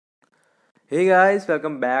Hey guys,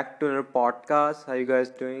 welcome back to another podcast. How you guys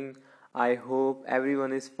doing? I hope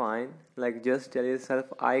everyone is fine. Like just tell yourself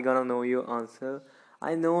I gonna know your answer.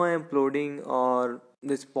 I know I am uploading or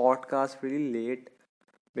this podcast really late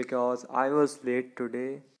because I was late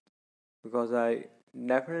today because I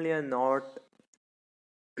definitely am not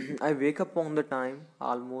I wake up on the time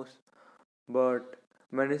almost, but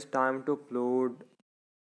when it's time to upload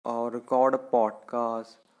or record a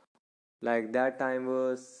podcast, like that time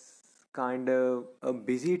was kind of a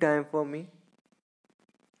busy time for me,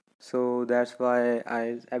 so that's why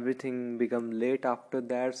I everything become late after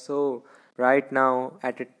that. So right now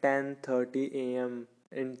at 10:30 a.m.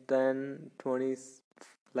 in 10:20,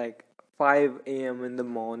 like 5 a.m. in the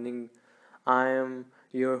morning, I am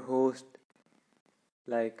your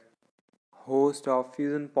like host of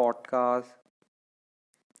Fusion Podcast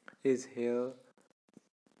is here.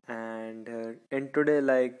 And today,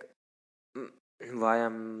 why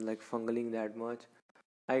I'm like fungling that much,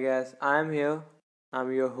 I guess I'm here.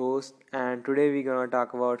 I'm your host, and today we're gonna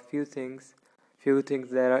talk about few things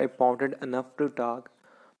that are important enough to talk.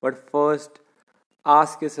 But first,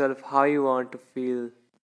 ask yourself how you want to feel,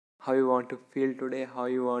 how you want to feel today, how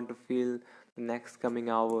you want to feel the next coming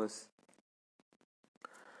hours,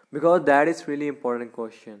 because that is really important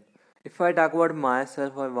question. If I talk about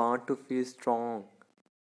myself, I want to feel strong.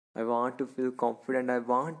 I want to feel confident. I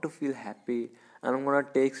want to feel happy, and I'm gonna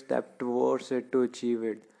take step towards it to achieve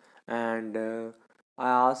it. And I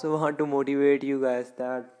also want to motivate you guys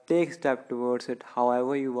that take step towards it,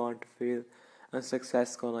 however you want to feel, and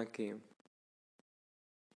success gonna come.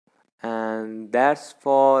 And that's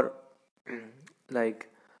for like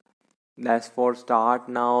that's for start.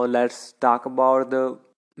 Now let's talk about the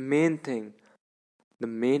main thing,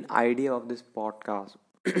 the main idea of this podcast.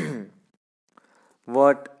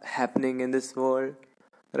 What happening in this world?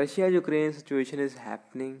 Russia Ukraine situation is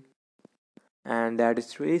happening, and that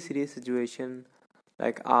is really serious situation.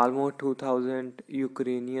 Like almost 2000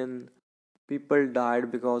 Ukrainian people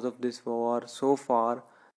died because of this war so far.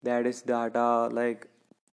 That is data, like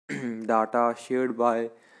data shared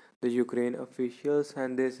by the Ukraine officials,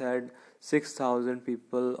 and they said 6000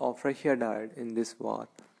 people of Russia died in this war.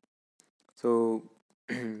 So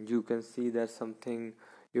you can see that something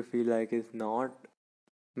you feel like is not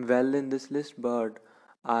well in this list, but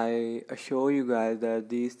I assure you guys that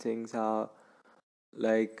these things are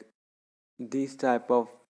like these type of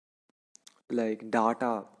like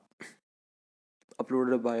data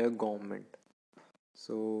uploaded by a government,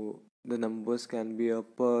 so the numbers can be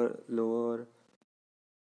upper lower.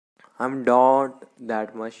 I'm not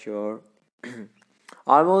that much sure.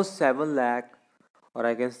 Almost 7 lakh, or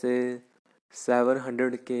I can say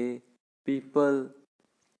 700k people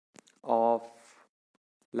of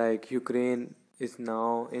like Ukraine is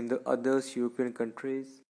now in the other European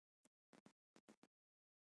countries,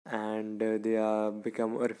 and they are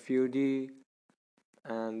become a refugee,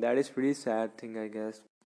 and that is pretty sad thing, I guess.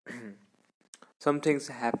 Some things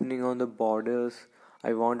happening on the borders.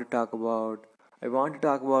 I want to talk about. I want to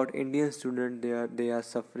talk about Indian student. They are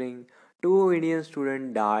suffering. Two Indian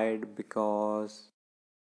students died because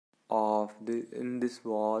of the in this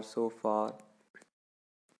war so far.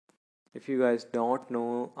 If you guys don't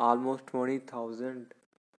know, almost 20,000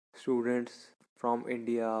 students from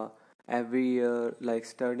India every year like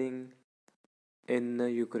studying in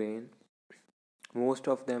Ukraine. Most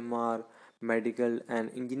of them are medical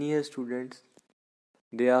and engineer students.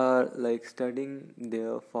 They are like studying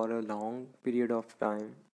there for a long period of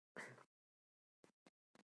time,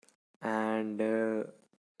 and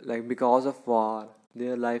like because of war,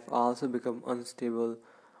 their life also become unstable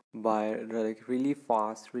by like really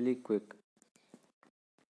fast, really quick.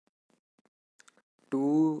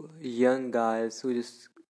 Two young guys who just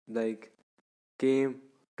like came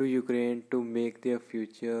to Ukraine to make their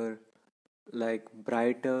future like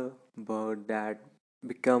brighter, but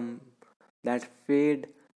become that fade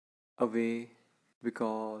away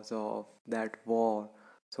because of that war.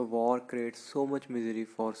 So war creates so much misery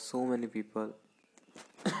for so many people.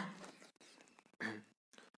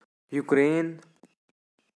 Ukraine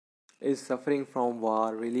is suffering from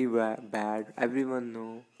war really bad. Everyone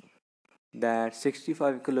know that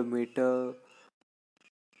 65 kilometer,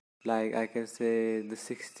 like I can say the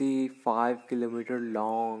 65-kilometer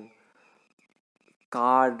long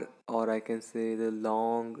card, or I can say the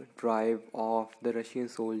long drive of the Russian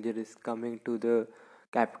soldier is coming to the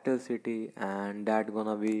capital city, and that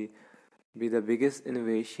gonna be the biggest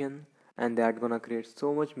innovation, and that gonna create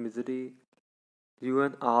so much misery.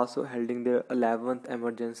 UN also holding their 11th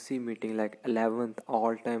emergency meeting, like 11th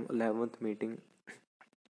all time 11th meeting.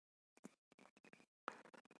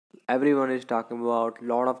 Everyone is talking about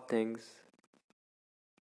lot of things,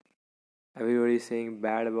 Everybody is saying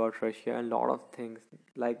bad about Russia and lot of things,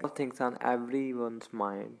 like things on everyone's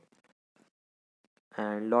mind,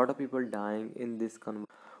 and lot of people dying in this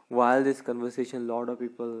while this conversation, lot of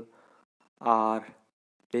people are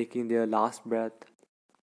taking their last breath.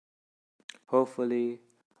 Hopefully,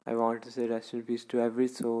 I want to say rest in peace to every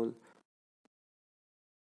soul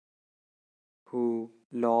who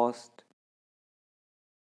lost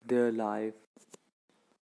their life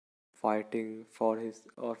fighting for his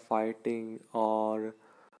or fighting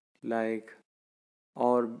like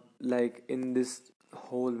or like in this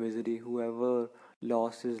whole misery, whoever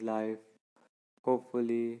lost his life,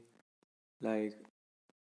 hopefully, like,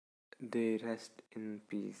 they rest in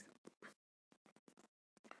peace.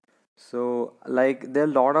 So, like, there are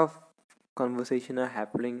a lot of conversation are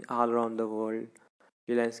happening all around the world.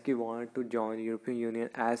 Zelensky wanted to join the European Union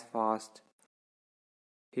as fast.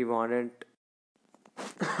 He wanted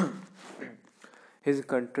his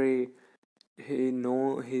country. He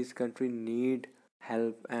know his country need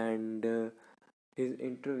help, and his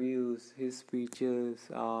interviews, his speeches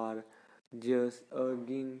are just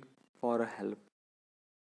urging for a help.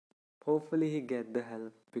 Hopefully, he get the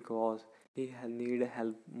help because he need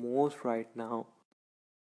help most right now,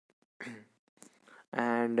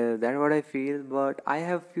 and that's what I feel. But I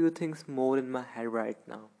have few things more in my head right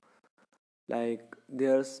now. Like,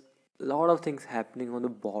 there's a lot of things happening on the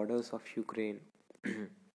borders of Ukraine.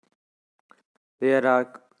 There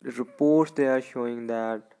are reports they are showing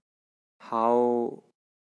that how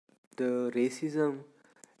the racism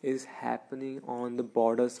is happening on the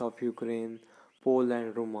borders of Ukraine,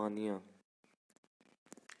 Poland, Romania.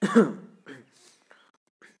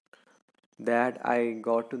 That I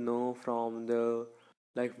got to know from the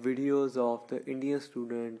videos of the Indian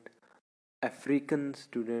student, African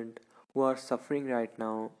student who are suffering right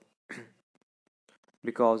now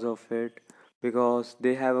because of it, because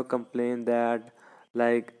they have a complaint that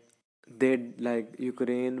like they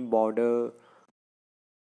Ukraine border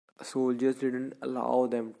soldiers didn't allow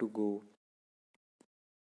them to go,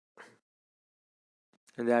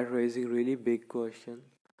 and that raising really big question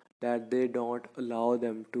that they don't allow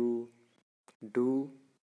them do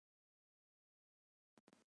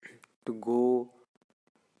to go.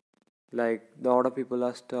 Like, a lot of people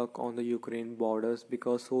are stuck on the Ukraine borders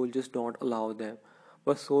because soldiers don't allow them,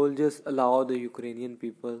 but soldiers allow the Ukrainian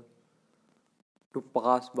people to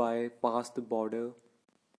pass the border.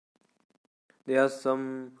 There are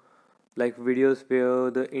some videos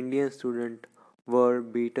where the Indian student were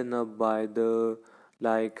beaten up by the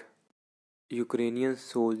like Ukrainian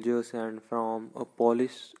soldiers and from a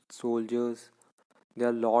Polish soldiers. There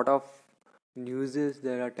are a lot of newses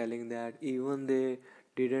that are telling that even they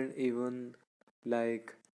didn't even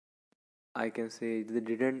like I can say they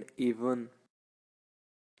didn't even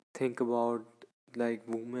think about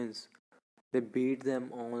women's. They beat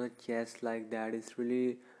them on the chest like that. It's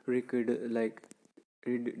really ridiculous.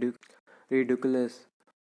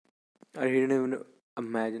 I didn't even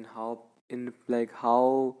imagine how in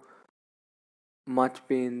how much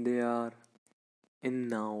pain they are in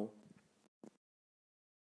now.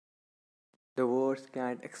 The words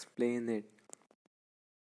can't explain it,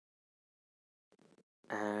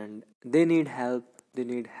 and they need help. They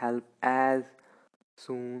need help as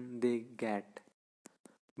soon they get.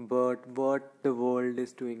 But what the world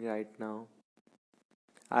is doing right now,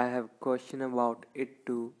 I have question about it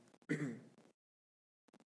too.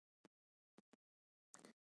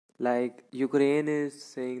 Like, Ukraine is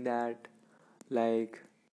saying that like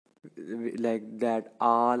that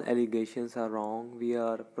all allegations are wrong. We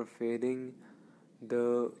are preferring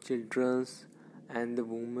the children's and the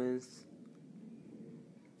women's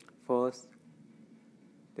first.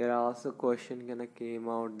 There are also question gonna came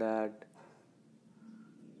out that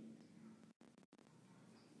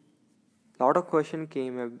lot of question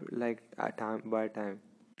came at time by time.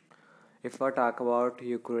 If I talk about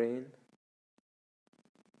Ukraine,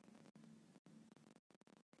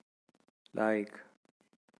 like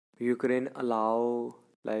Ukraine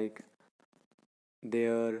like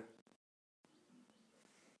their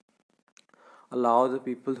allow the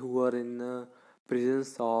people who are in the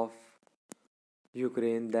prisons of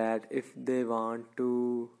Ukraine that if they want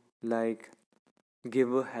to like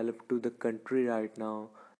give a help to the country right now,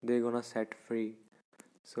 they're gonna set free.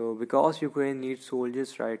 So because Ukraine needs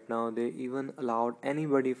soldiers right now, they even allowed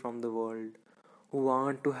anybody from the world who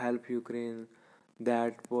want to help Ukraine,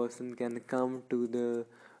 that person can come to the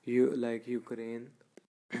Ukraine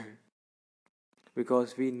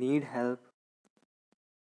because we need help.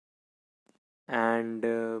 And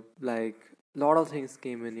lot of things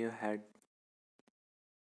came in your head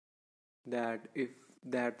that if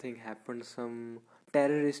that thing happened some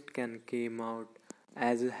terrorist can came out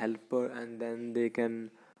as a helper, and then they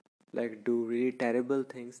can like do really terrible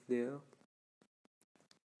things there,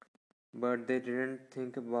 but they didn't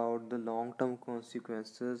think about the long term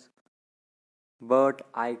consequences. But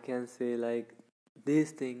I can say like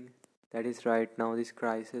this thing that is right now, this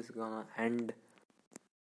crisis gonna end.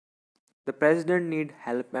 The president need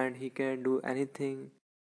help and he can do anything.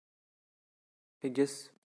 He just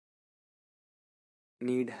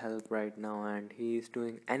need help right now and he is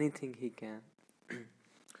doing anything he can.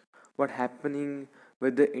 What happening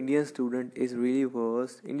with the Indian student is really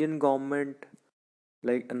worse. Indian government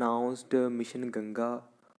like announced mission Ganga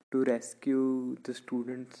to rescue the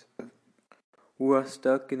students who are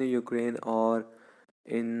stuck in the Ukraine or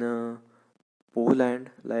in Poland.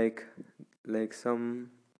 Like some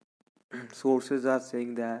sources are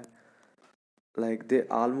saying that like they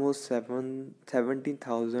almost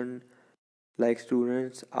 17,000 like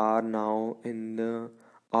students are now in the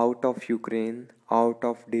out of Ukraine, out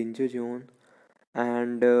of danger zone,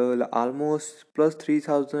 and almost plus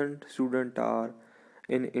 3,000 students are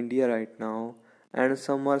in India right now, and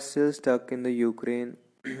some are still stuck in the Ukraine.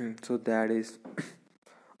 So that is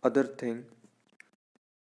other thing.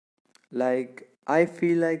 Like I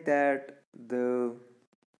feel like that the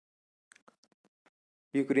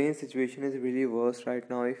Ukraine situation is really worse right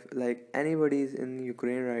now. If like anybody is in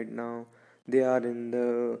Ukraine right now, they are in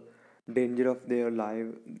the danger of their life.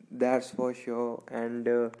 That's for sure. And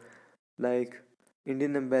like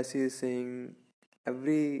Indian embassy is saying,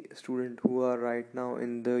 every student who are right now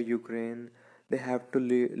in the Ukraine, they have to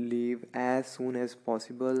leave as soon as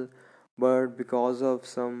possible. But because of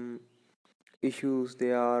some issues,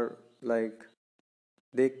 they are like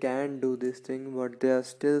they can do this thing, but they are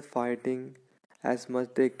still fighting as much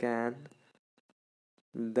they can.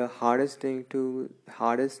 The hardest thing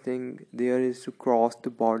there is to cross the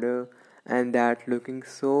border, and that looking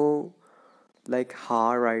so like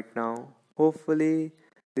hard right now. Hopefully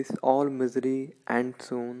this all misery ends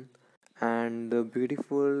soon and the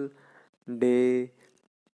beautiful day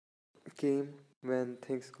came when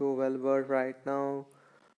things go well, but right now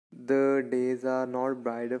the days are not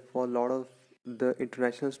brighter for a lot of the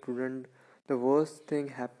international student. The worst thing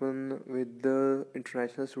happen with the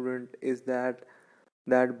international student is that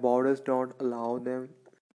borders don't allow them,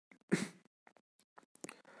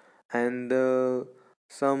 and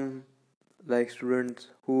some like students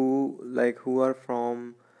who are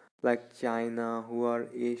from like China, who are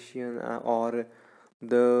Asian, or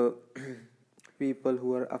the people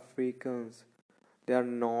who are Africans, they are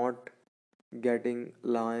not getting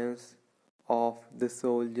alliance of the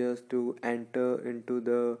soldiers to enter into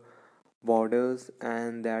the borders,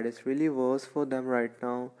 and that is really worse for them right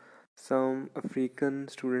now. Some African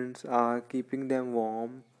students are keeping them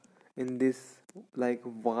warm in this like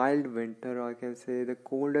wild winter, or I can say the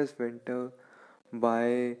coldest winter,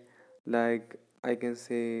 by like I can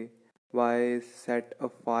say by set a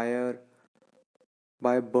fire,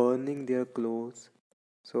 by burning their clothes.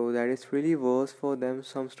 So that is really worse for them.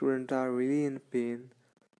 Some students are really in pain.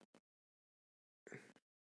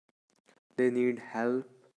 They need help.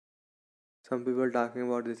 Some people are talking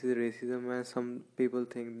about this is racism, and some people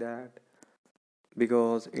think that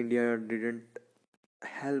because India didn't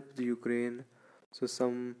help the Ukraine, so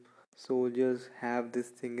some soldiers have this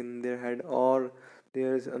thing in their head, or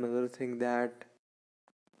there is another thing that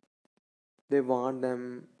they want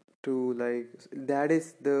them to like. That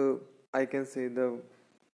is the I can say the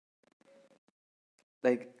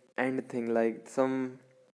like end thing. Like some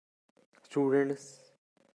students,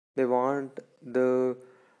 they want the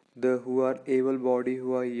who are able body,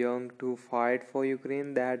 who are young, to fight for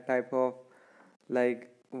Ukraine. That type of like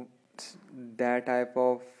that type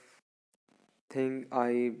of thing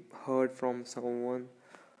I heard from someone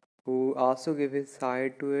who also gave his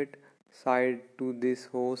side to this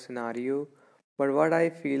whole scenario. But what I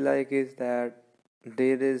feel like is that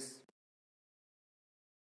there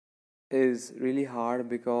is really hard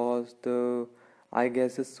because the I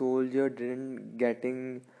guess the soldier didn't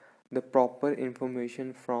getting the proper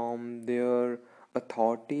information from their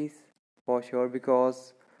authorities for sure,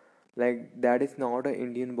 because like that is not a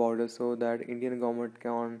Indian border, so that Indian government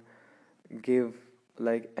can give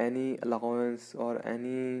like any allowance or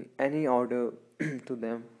any order to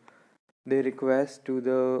them. They request to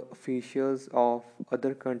the officials of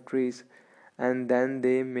other countries, and then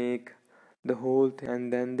they make the whole thing,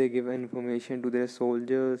 and then they give information to their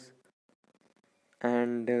soldiers,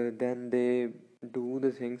 and then they do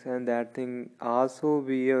the things, and that thing also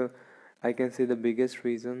be a I can say the biggest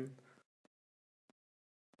reason.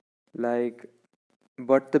 Like,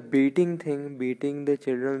 but the beating thing, beating the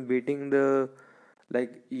children, beating the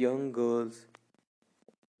like young girls,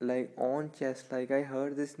 like on chest. Like I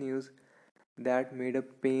heard this news that made a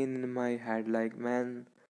pain in my head. Like man,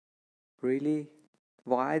 really?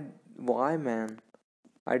 Why? Why, man?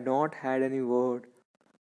 I not had any word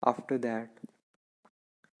after that.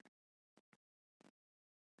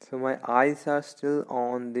 So my eyes are still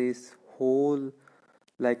on this whole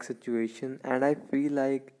like situation, and I feel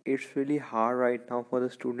like it's really hard right now for the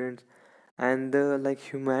students and the like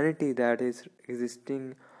humanity that is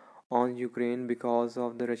existing on Ukraine because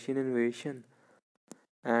of the Russian invasion,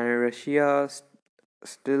 and Russia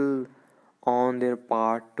still on their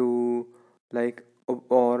part to like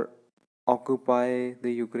or occupy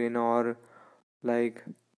the Ukraine, or like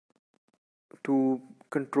to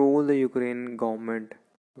control the Ukraine government,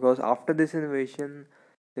 because after this invasion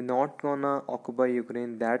they're not gonna occupy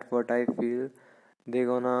Ukraine. That's what I feel. They're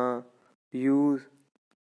gonna use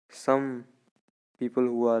some people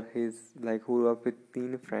who are his, like who are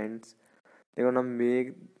 15 friends. They're gonna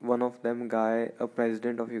make one of them guy a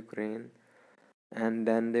president of Ukraine, and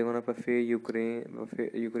then they're gonna prefer Ukraine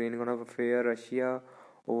gonna prefer Russia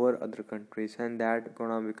over other countries, and that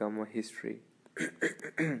gonna become a history.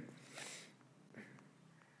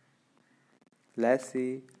 Let's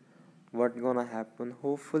see what gonna happen.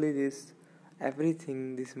 Hopefully this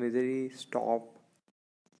everything, this misery stop.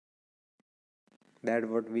 That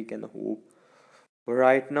what we can hope. But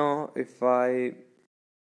right now, if I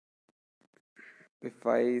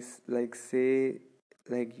like say,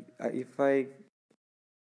 like if I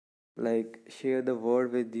like share the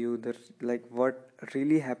word with you, that like what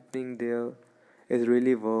really happening there is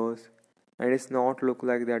really worse, and it's not look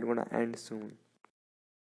like that gonna end soon.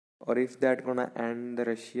 Or if that gonna end, the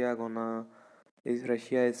Russia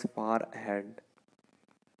is far ahead,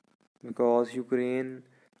 because Ukraine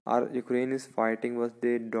is fighting, but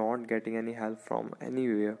they don't getting any help from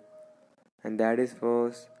anywhere, and that is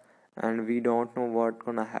worse. And we don't know what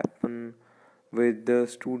gonna happen with the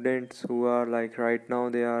students who are like right now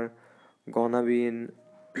they are gonna be in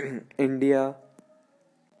India,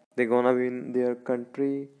 they're gonna be in their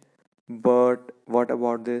country, but what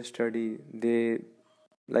about their study? They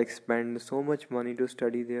like spend so much money to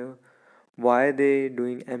study there. Why they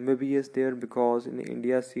doing MBBS there? Because in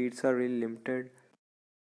India seats are really limited,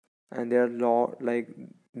 and they are lot like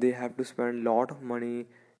they have to spend lot of money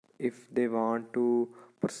if they want to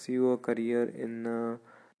pursue a career in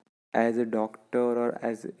as a doctor or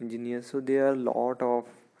as an engineer. So there are a lot of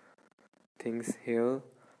things here,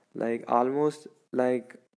 like almost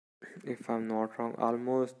like, if I'm not wrong,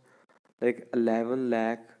 almost like 11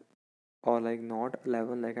 lakh, or like not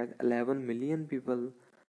 11 lakh, 11 million people,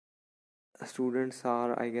 students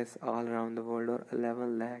are, I guess, all around the world, or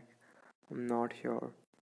 11 lakh, I'm not sure.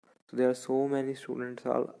 So there are so many students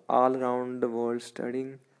all around the world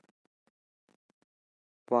studying.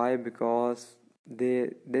 Why? Because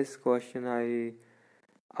this question I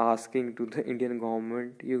asking to the Indian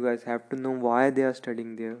government, you guys have to know why they are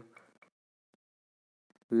studying there.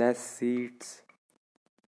 Less seats,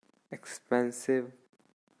 expensive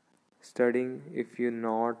studying if you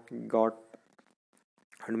not got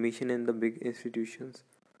admission in the big institutions.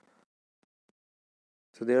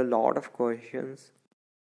 So there are a lot of questions.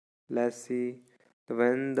 Let's see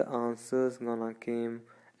when the answers gonna came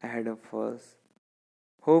ahead of us.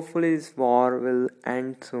 Hopefully this war will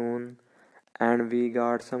end soon and we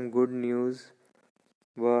got some good news.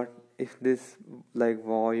 But if this like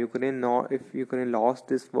war, Ukraine not if Ukraine lost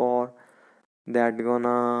this war, that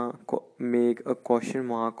gonna make a question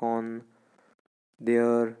mark on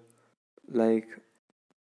their like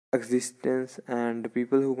existence, and the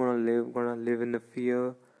people who gonna live in the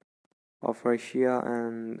fear of Russia,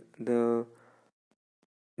 and the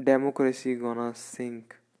democracy gonna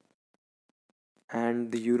sink,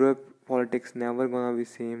 and the Europe politics never gonna be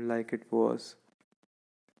same like it was.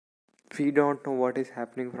 We don't know what is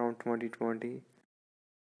happening from 2020.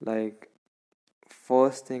 Like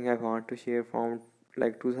first thing I want to share from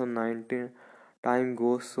like 2019, time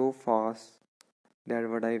goes so fast, that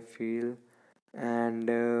what I feel. And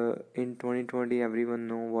in 2020 everyone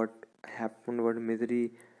know what happened, what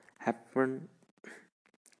misery happened,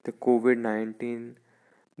 the COVID-19.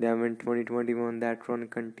 Then in 2021 that one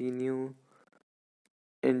continue.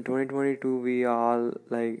 In 2022 we all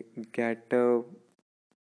like get a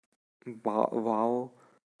wow,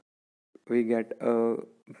 we get a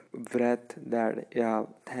breath that yeah,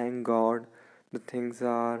 thank God the things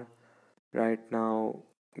are right now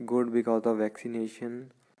good because of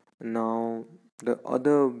vaccination. Now the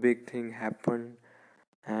other big thing happened,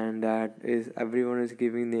 and that is everyone is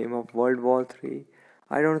giving name of World War 3.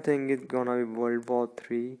 I don't think it's gonna be World War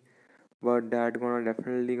 3, but that gonna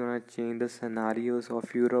definitely gonna change the scenarios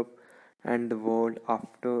of Europe and the world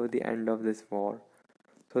after the end of this war.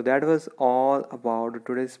 So that was all about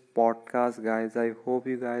today's podcast, guys. I hope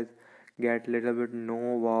you guys get a little bit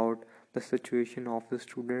know about the situation of the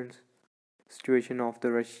students, situation of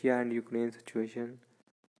the Russia and Ukraine situation.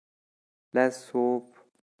 Let's hope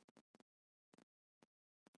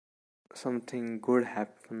something good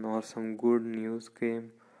happened or some good news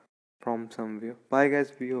came from somewhere. Bye,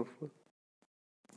 guys. Be hopeful.